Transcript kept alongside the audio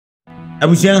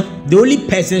Abusia, the only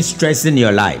person stressing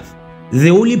your life,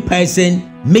 the only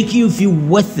person making you feel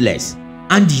worthless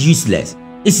and useless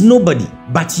is nobody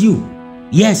but you.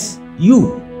 Yes,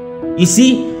 you. You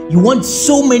see, you want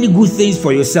so many good things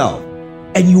for yourself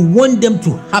and you want them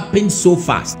to happen so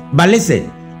fast. But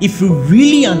listen, if you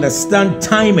really understand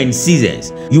time and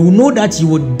seasons, you will know that you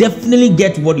will definitely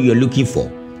get what you're looking for.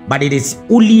 But it is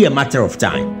only a matter of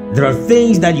time. There are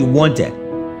things that you wanted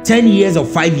 10 years or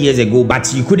 5 years ago,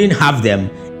 but you couldn't have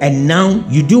them, and now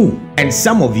you do. And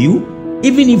some of you,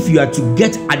 even if you are to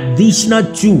get additional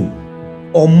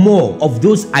 2 or more of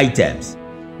those items,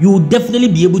 you will definitely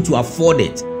be able to afford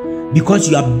it because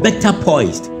you are better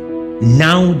poised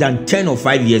now than 10 or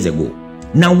 5 years ago.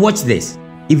 Now watch this.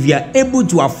 If you are able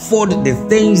to afford the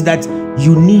things that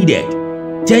you needed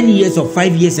 10 years or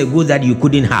 5 years ago that you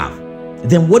couldn't have,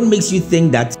 then what makes you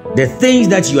think that the things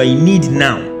that you are in need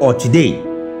now or today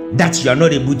that you are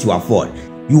not able to afford,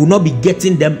 you will not be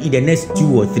getting them in the next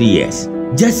 2 or 3 years?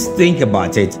 Just think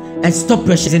about it and stop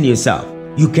pressuring yourself.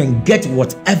 You can get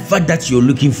whatever that you're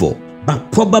looking for, but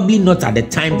probably not at the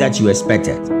time that you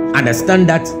expected. Understand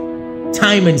that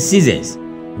time and seasons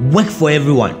work for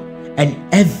everyone, and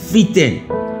everything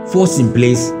falls in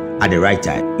place at the right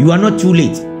time. You are not too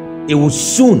late. It will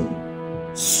soon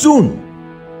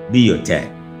be your turn.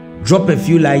 Drop a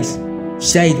few likes,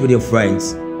 share it with your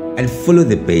friends, and follow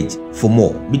the page for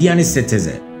more. Midiani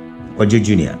Citizen, Kojo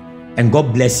Jr. And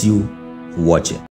God bless you for watching.